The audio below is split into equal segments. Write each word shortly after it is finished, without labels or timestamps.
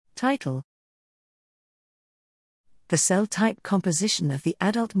Title: The cell type composition of the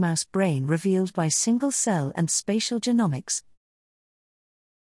adult mouse brain revealed by single-cell and spatial genomics.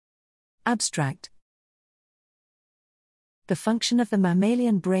 Abstract: The function of the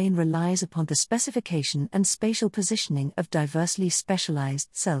mammalian brain relies upon the specification and spatial positioning of diversely specialized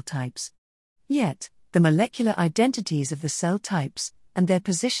cell types. Yet, the molecular identities of the cell types, and their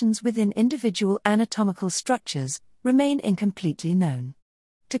positions within individual anatomical structures, remain incompletely known.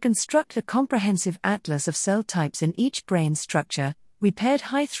 To construct a comprehensive atlas of cell types in each brain structure, we paired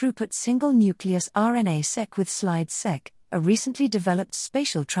high-throughput single-nucleus RNA-seq with slide-seq, a recently developed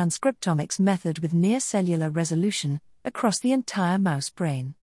spatial transcriptomics method with near-cellular resolution, across the entire mouse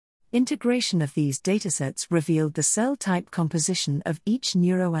brain. Integration of these datasets revealed the cell type composition of each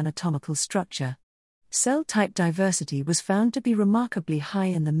neuroanatomical structure. Cell type diversity was found to be remarkably high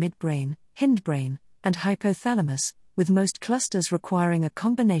in the midbrain, hindbrain, and hypothalamus, with most clusters requiring a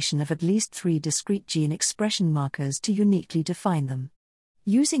combination of at least 3 discrete gene expression markers to uniquely define them.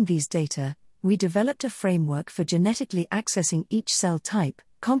 Using these data, we developed a framework for genetically accessing each cell type,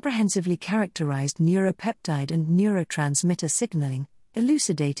 comprehensively characterized neuropeptide and neurotransmitter signaling,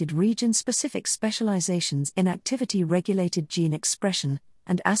 elucidated region-specific specializations in activity-regulated gene expression,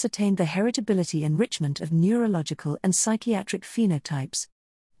 and ascertained the heritability enrichment of neurological and psychiatric phenotypes.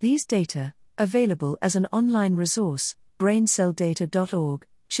 These data, available as an online resource, braincelldata.org,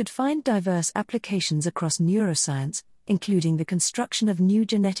 should find diverse applications across neuroscience, including the construction of new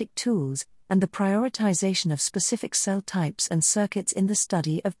genetic tools, and the prioritization of specific cell types and circuits in the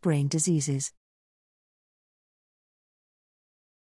study of brain diseases.